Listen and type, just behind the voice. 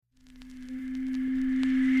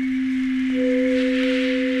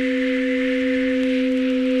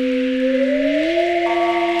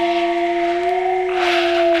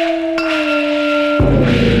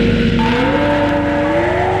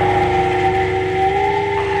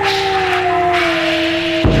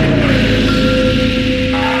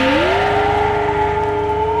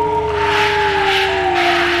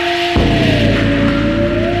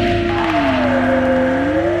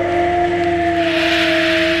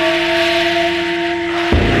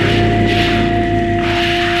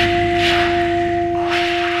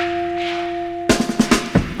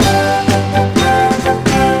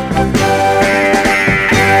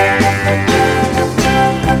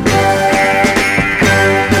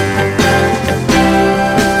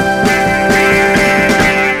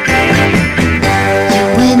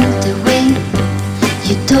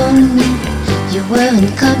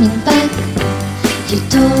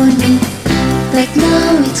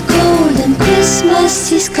it's cold and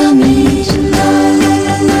Christmas is coming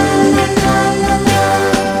tonight.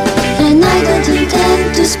 And I don't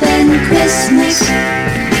intend to spend Christmas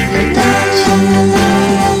without you.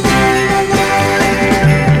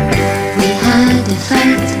 We had a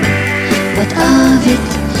fight, what of it?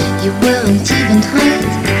 You weren't even right.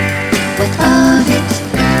 What of it?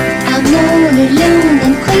 I'm all alone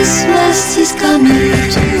and Christmas is coming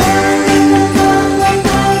tonight.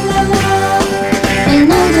 And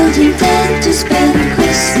I don't intend to spend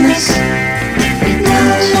Christmas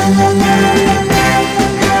without you.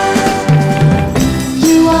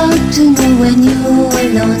 You ought to know when you're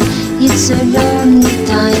alone, it's a lonely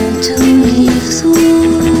time to live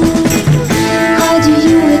through. How do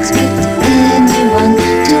you expect anyone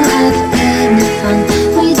to have any fun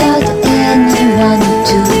without anyone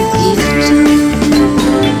to give to?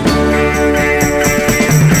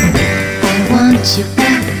 I want you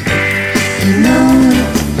back, you know it.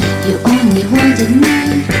 You only wanted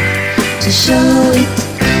me to show it.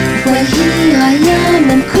 Well, here I am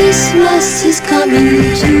and Christmas is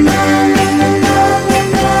coming tonight.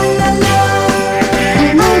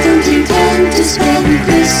 And I don't intend to spend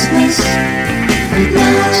Christmas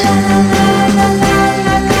without you.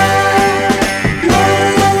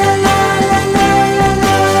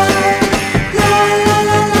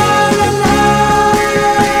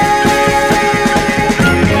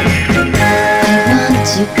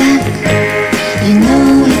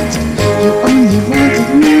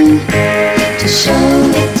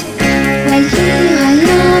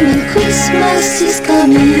 Christmas is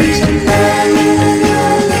coming tonight.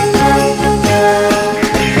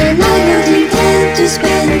 And I don't intend to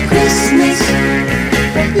spend Christmas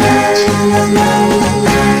without you.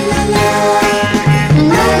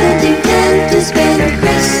 And I don't intend to spend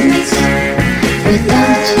Christmas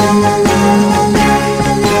without you.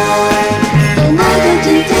 And I don't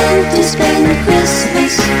intend to spend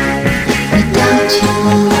Christmas without you.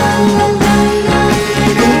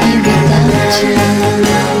 Baby, without you.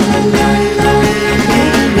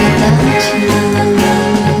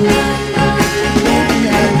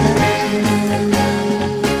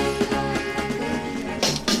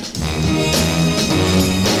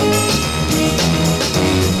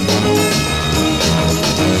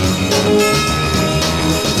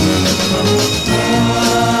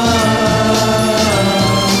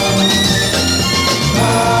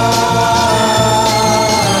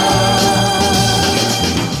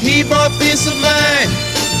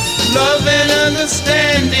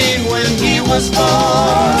 Was born,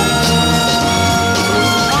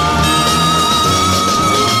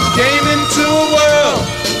 came into a world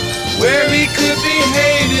where he could be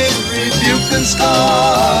hated, rebuked and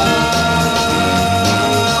scorned.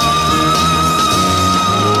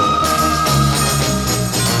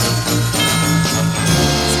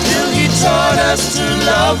 Still he taught us to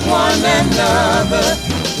love one another,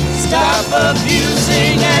 stop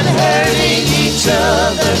abusing and hurting each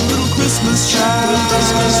other. Little Christmas child,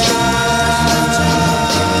 Christmas child.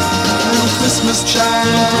 Christmas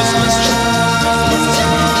child, Christmas child.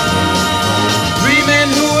 Three men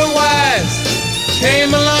who were wise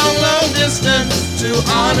came a long, long distance to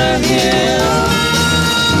honor him.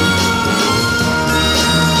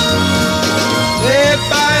 Led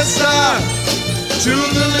by a star to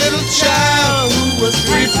the little child who was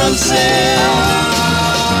free from sin.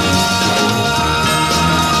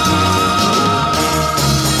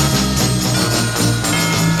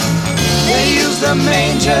 The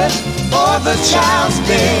manger for the child's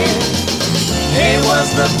bed. Hay was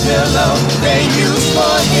the pillow they used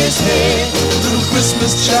for his head. Little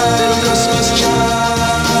Christmas child, little Christmas child,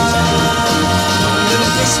 little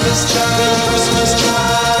Christmas child, little Christmas child.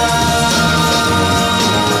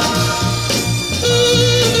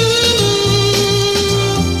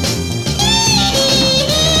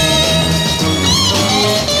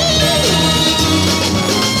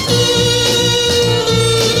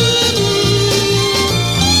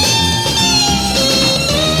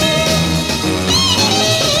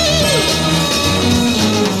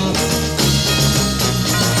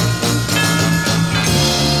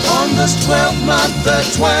 The 12th month, the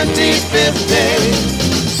 25th day,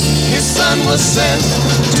 his son was sent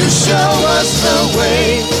to show us the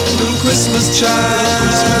way. Little Christmas child,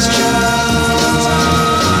 Christmas child,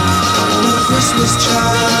 little Christmas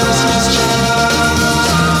child, Christmas child,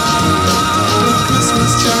 little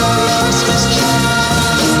Christmas child, Christmas child,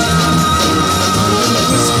 little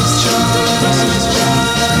Christmas child, Christmas child,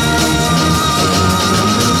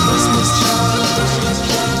 little Christmas child, Christmas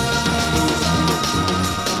child.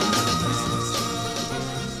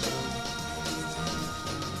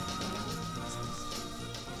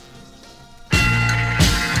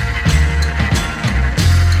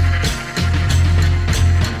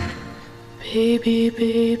 Baby,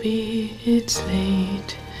 baby, it's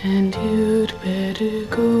late and you'd better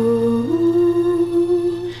go.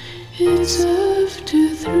 It's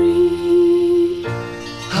after 3.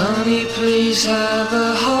 Honey, please have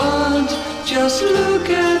a heart. Just look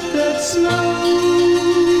at that snow.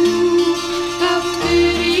 Have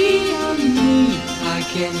pity on me. I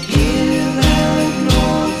can hear that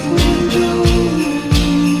north wind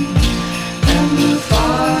blowing, and the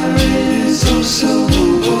fire is oh so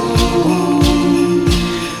warm.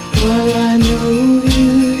 Well, I know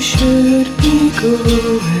you should be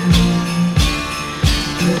going,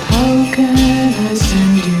 but how can I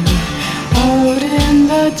send you out in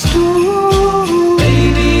that storm?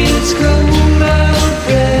 Baby, it's cold out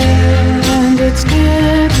there, And it's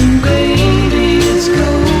getting baby, it's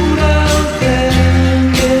cold out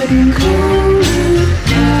there, getting colder.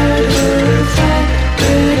 Matter of fact,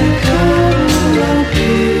 better cuddle up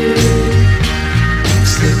here.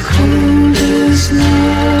 It's the coldest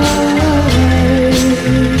night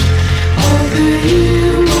of the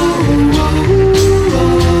year.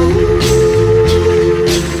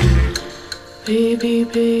 Baby,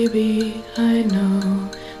 baby, I know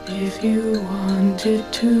if you wanted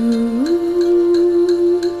to,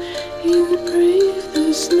 you'd brave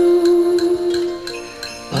the snow.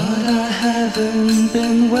 but I haven't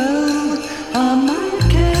been well. I might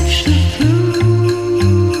catch the flu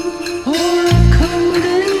or a cold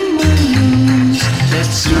in my nose.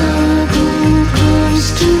 Let's snuggle close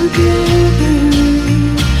together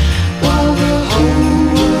while the whole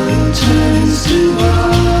world turns to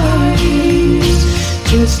ice.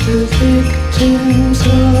 Just the victims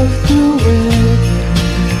of the weather,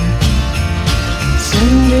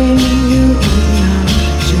 sending you home now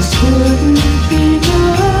just wouldn't be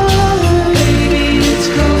nice. Baby, it's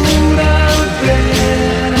cold out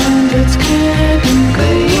there, And it's getting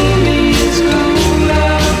baby, it's cold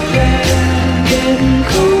out there, getting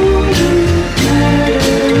colder.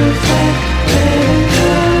 Matter of fact, better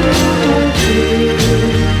cuddle up here.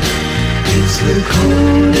 it's the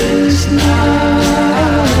coldest night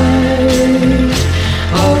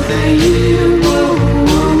of the year. Whoa,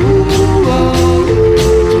 whoa, whoa.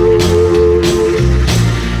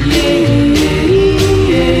 Yeah, yeah,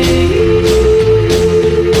 yeah.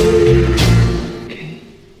 Okay,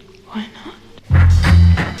 why not?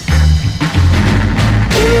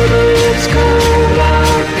 Baby, it's cold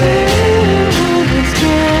out there, and it's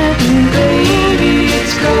getting, baby,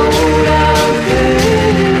 it's cold out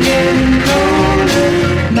there, getting colder.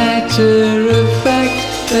 Matter of fact,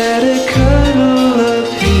 better cuddle up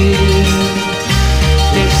here.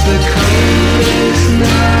 It's the coldest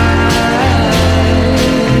night.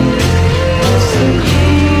 It's the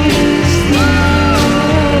coldest night.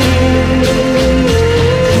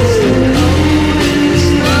 It's the coldest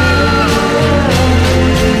night. It's the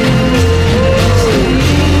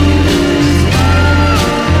coldest night.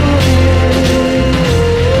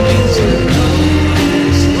 It's the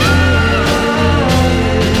coldest night.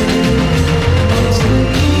 It's the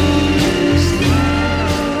coldest night.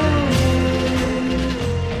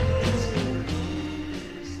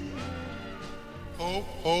 Ho,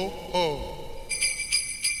 ho, ho.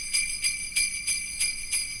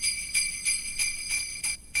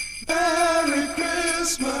 Merry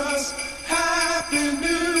Christmas, Happy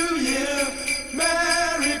New Year.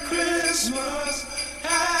 Merry Christmas,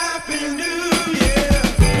 Happy New Year.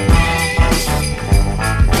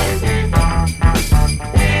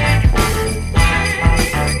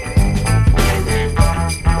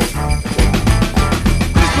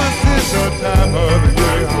 Christmas is the time of the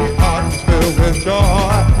year our hearts filled with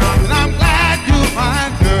joy. And I'm glad you're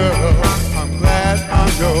mine, girl. I'm glad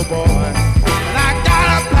I'm your boy. And I got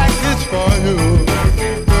a package for you.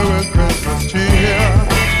 Filled with Christmas cheer.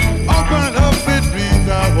 Open up, it reads,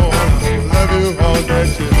 I wanna love you all that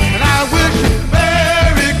year. And I wish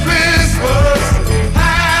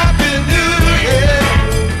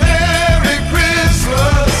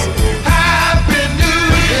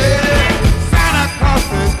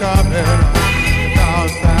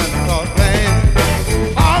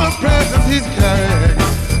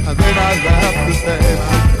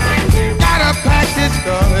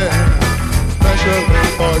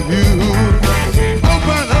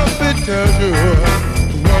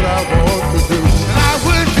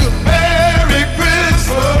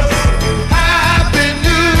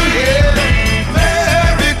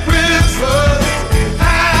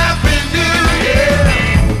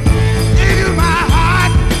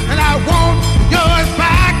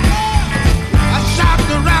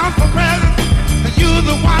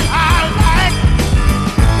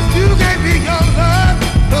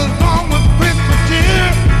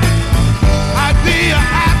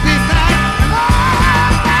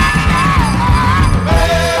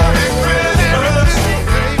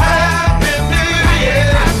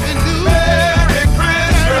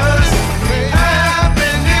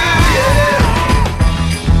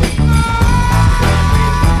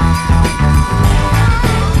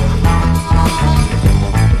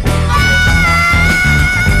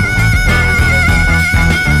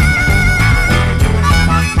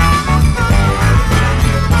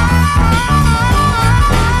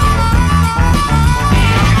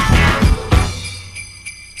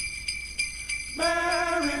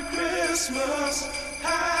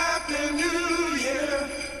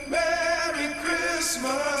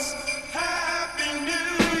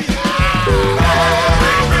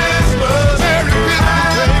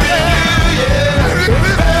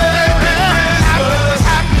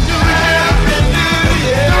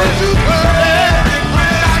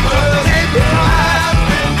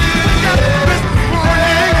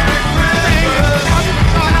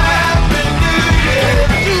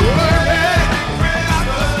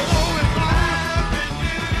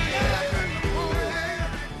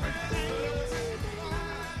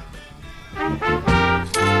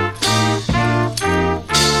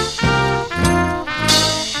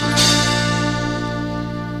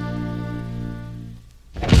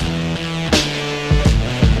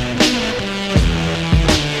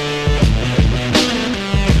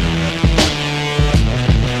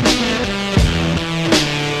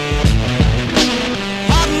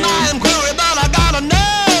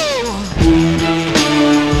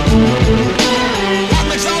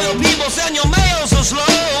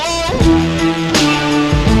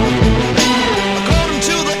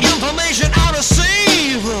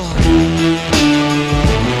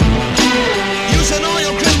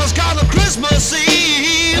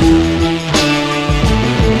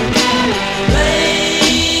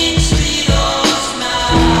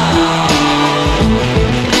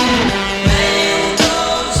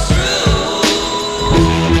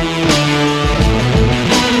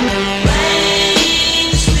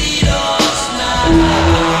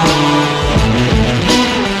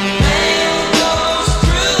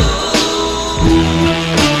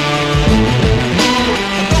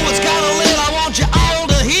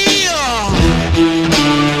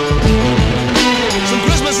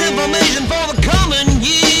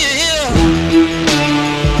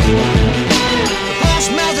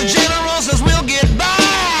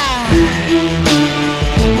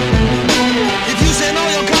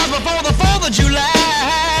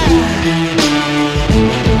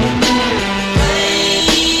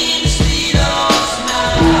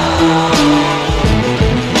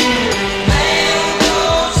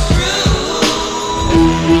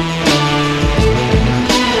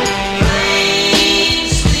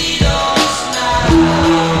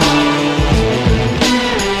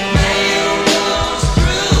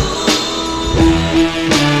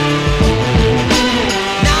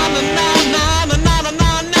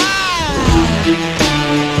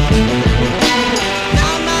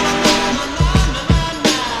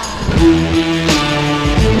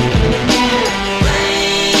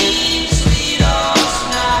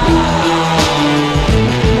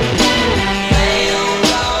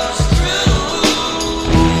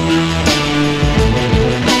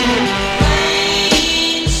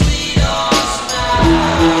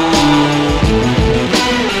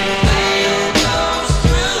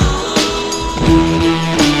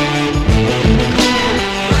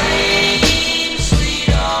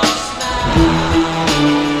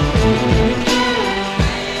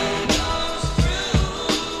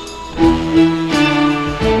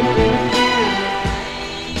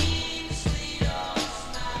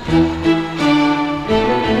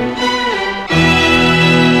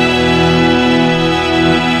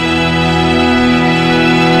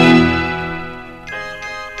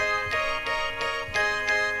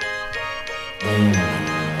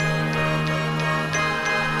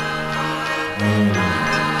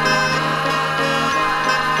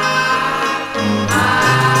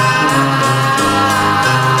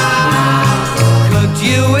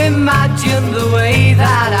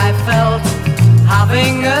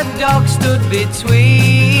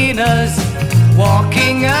Between us,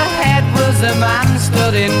 walking ahead was a man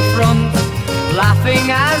stood in front,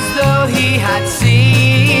 laughing as though he had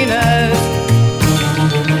seen us.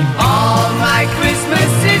 All my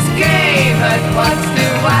Christmases gay, but what do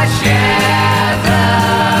I share the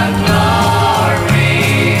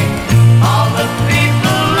glory? All the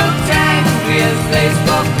people looked angry as they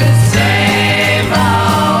spoke the same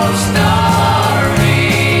old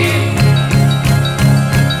story.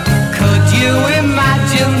 Could you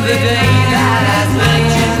imagine the day that has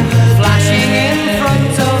legend flashing in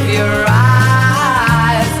front of your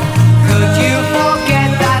eyes? Could you forget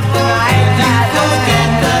that the night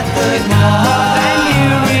that was more than you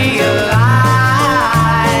realized?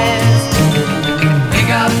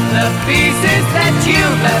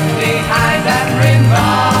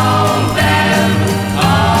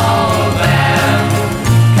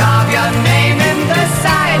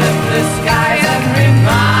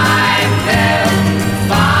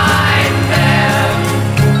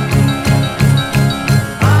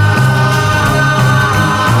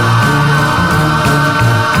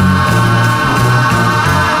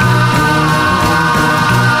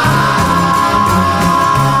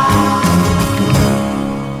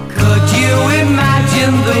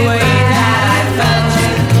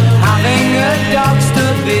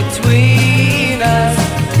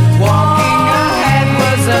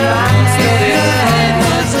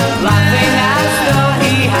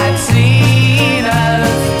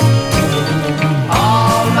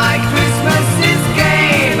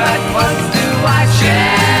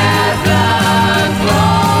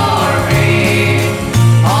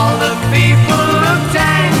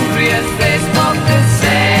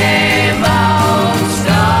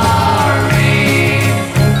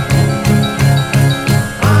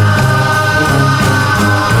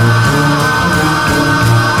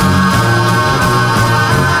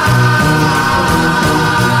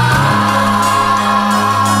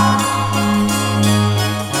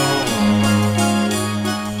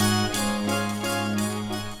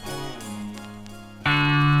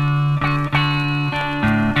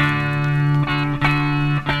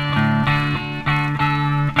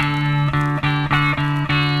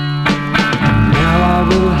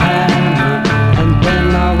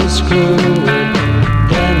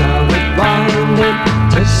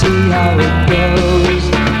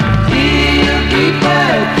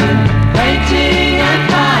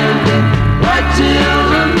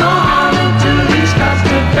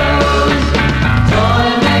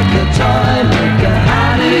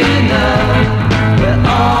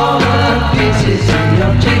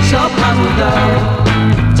 puzzle go.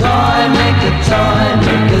 Toy maker,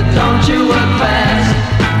 don't you work fast.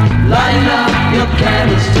 Light up your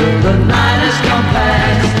candles till the night has come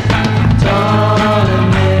past. Toy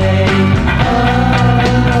maker,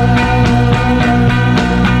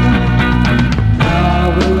 I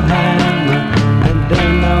will hammer and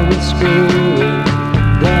then I will screw it.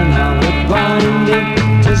 Then I will wind it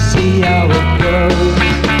to see how it goes.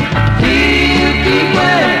 He'll keep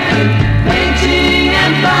working, painting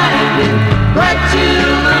and binding, right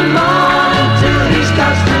till the morning till he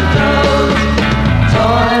starts to doze.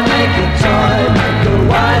 Toy maker,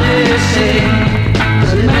 why do you sing?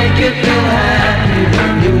 Does it make you feel happy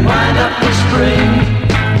when you wind up the string?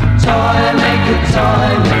 Toy maker,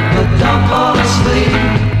 don't fall asleep.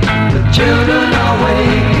 The children are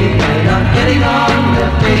waking and are getting on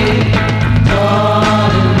their feet. Toy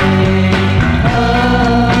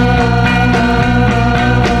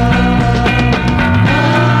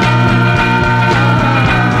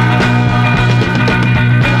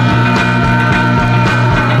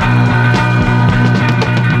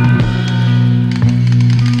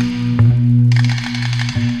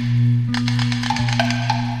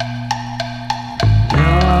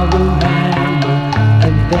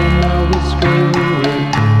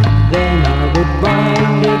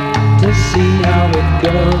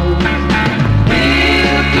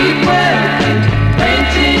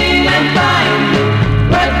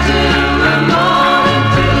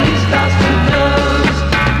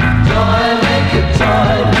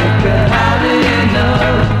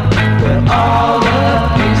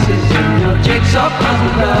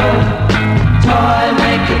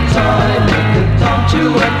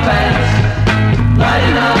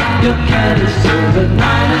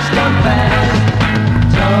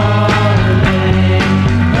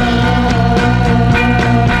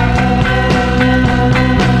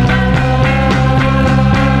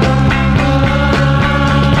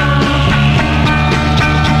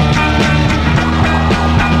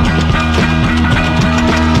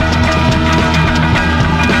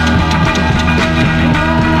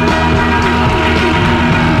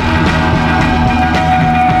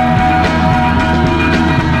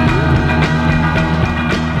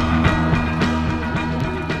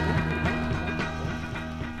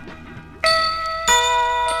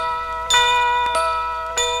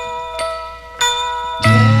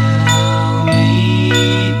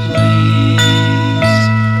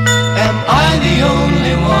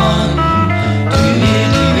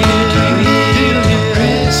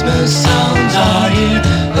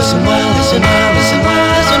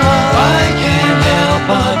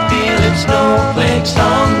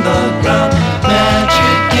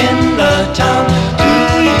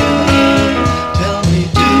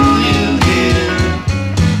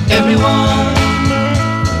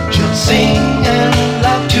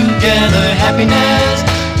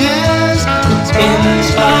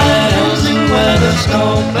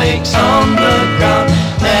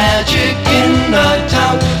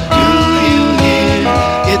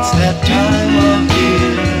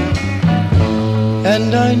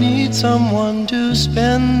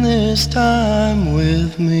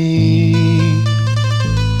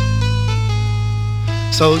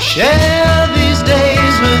So share these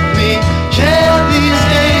days with me, share these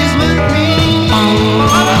days with me.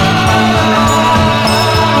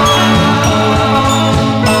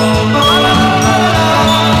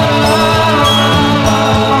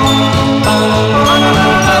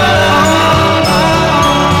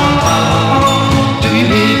 Do you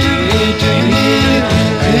hear?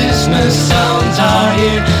 Christmas sounds are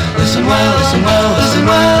here. Listen well, listen well, listen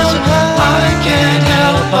well. I can't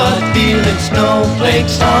help but feel it.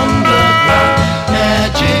 Snowflakes on the ground,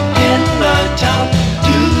 magic in the town.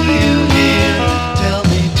 Do you hear? Tell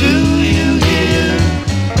me, do you hear?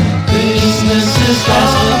 Christmas is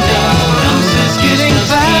all down, house is getting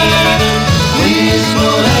fat. Please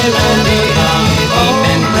will everybody deep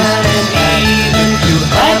and glad and even to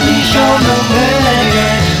let me show no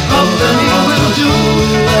pleasure. Company will do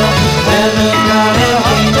well, weather God and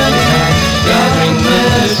kingdom and gathering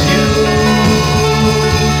with you.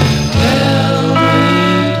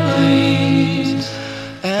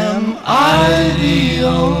 I the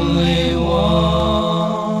only one.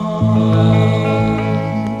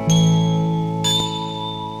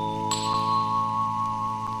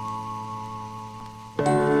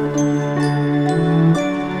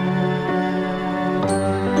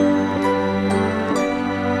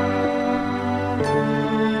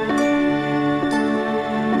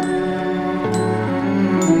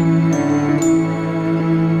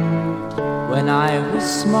 When I was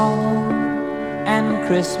small and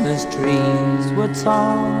Christmas trees were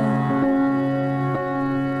tall,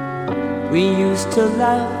 We used to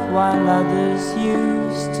laugh while others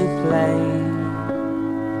used to play.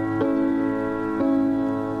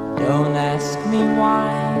 Don't ask me why,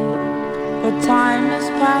 but time has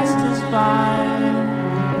passed us by.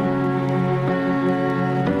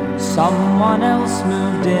 Someone else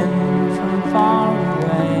moved in from far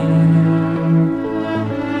away.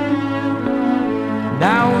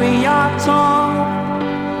 Now we are tall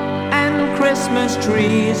and Christmas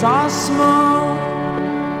trees are small,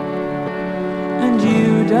 and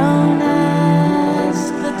you don't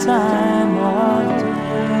ask the time of day.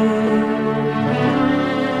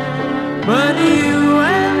 But you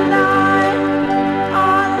and I,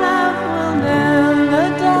 our love will never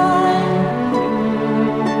die.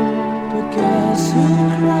 But guess who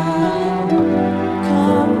cried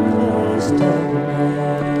come first of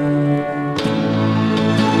May?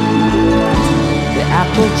 The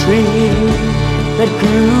apple tree that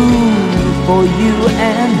grew for you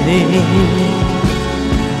and me.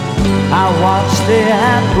 I watch the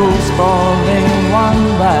apples falling one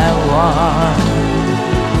by one,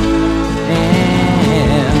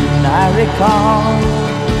 and I recall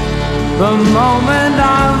the moment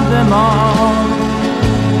of them all.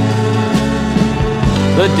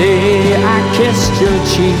 The day I kissed your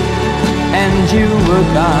cheek and you were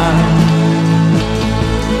gone.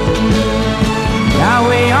 Now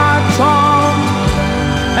we are tall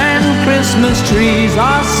and Christmas trees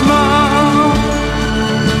are small,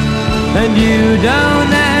 and you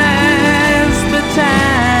don't ask the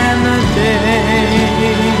time of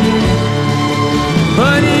day.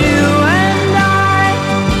 But you and I,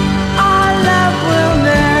 our love will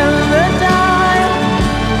never die.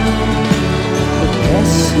 But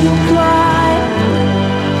guess who cried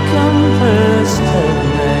come first of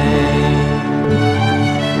May?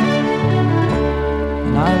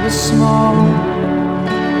 When I was small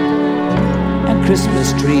and Christmas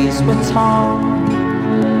trees were tall,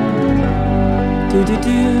 do do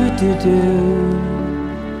do do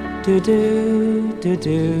do do do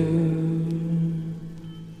do.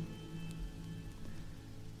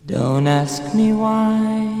 Don't ask me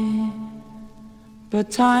why,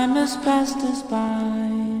 but time has passed us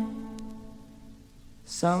by.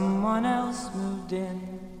 Someone else moved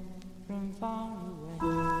in from far away.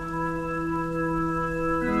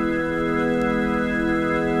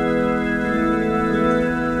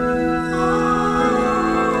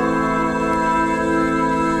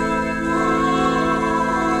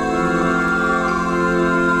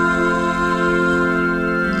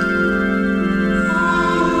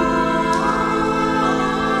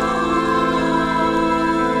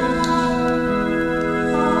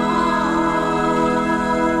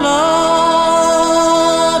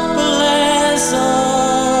 Lord bless us.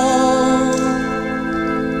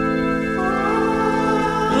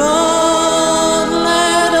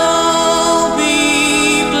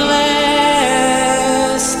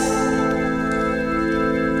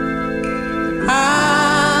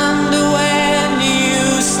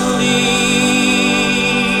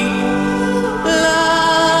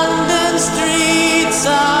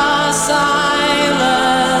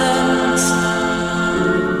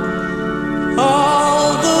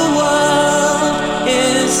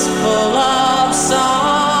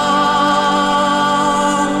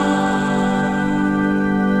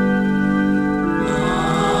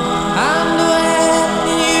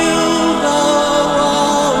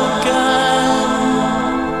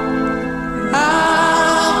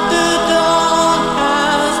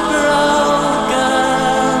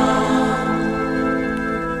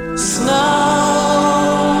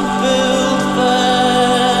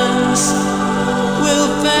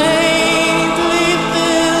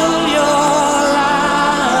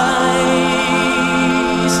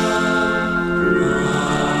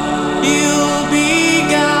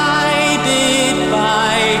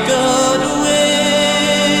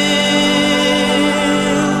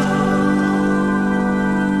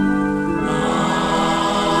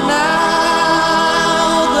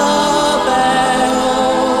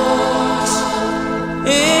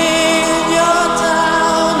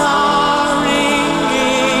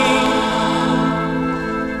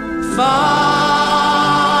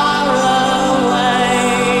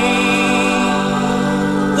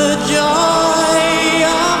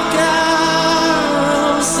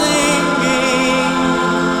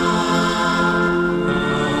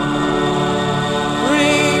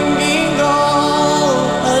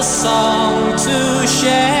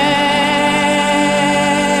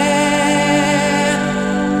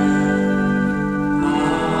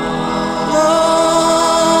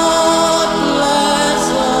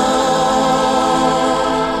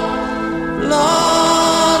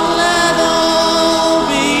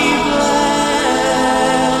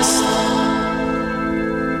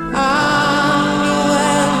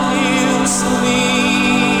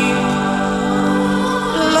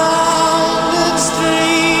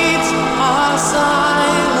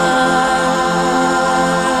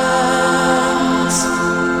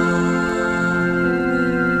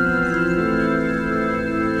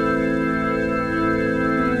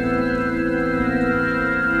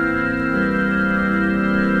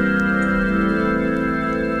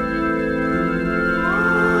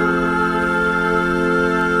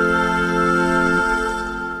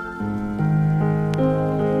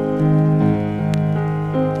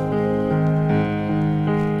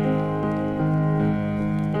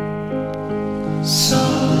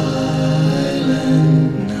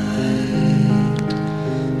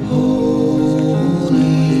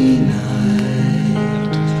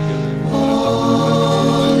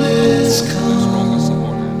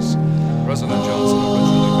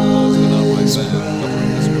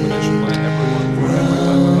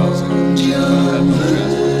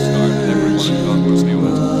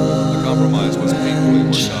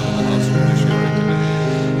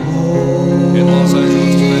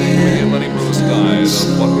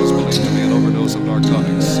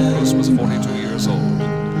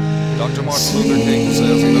 Martin Luther King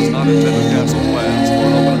says he does not intend to cancel plans for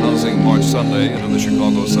an open housing March Sunday into the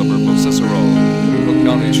Chicago suburb of Cicero. Cook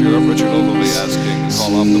County Sheriff Richard Ogilvie asked King to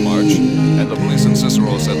call off the march, and the police in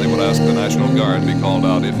Cicero said they would ask the National Guard be called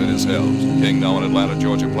out if it is held. King, now in Atlanta,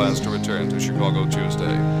 Georgia, plans to return to Chicago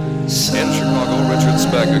Tuesday. In Chicago, Richard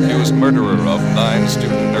Speck, accused murderer of 9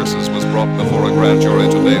 student nurses, was brought before a grand jury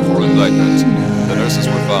today for indictment. The nurses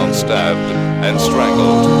were found stabbed and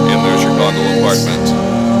strangled in their Chicago apartment.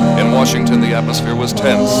 In Washington, the atmosphere was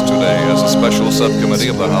tense today as a special subcommittee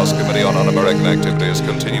of the House Committee on Un-American Activities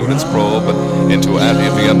continued its probe into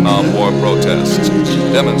anti-Vietnam War protests.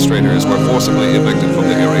 Demonstrators were forcibly evicted from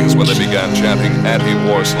the hearings when they began chanting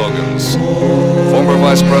anti-war slogans. Former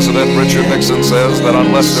Vice President Richard Nixon says that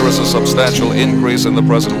unless there is a substantial increase in the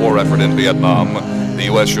present war effort in Vietnam, the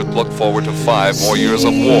U.S. should look forward to 5 more years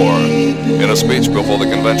of war. In a speech before the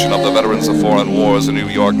Convention of the Veterans of Foreign Wars in New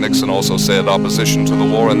York, Nixon also said opposition to the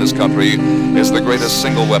war in this country is the greatest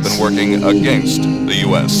single weapon working against the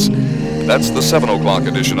U.S. That's the 7 o'clock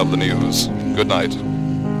edition of the news. Good night.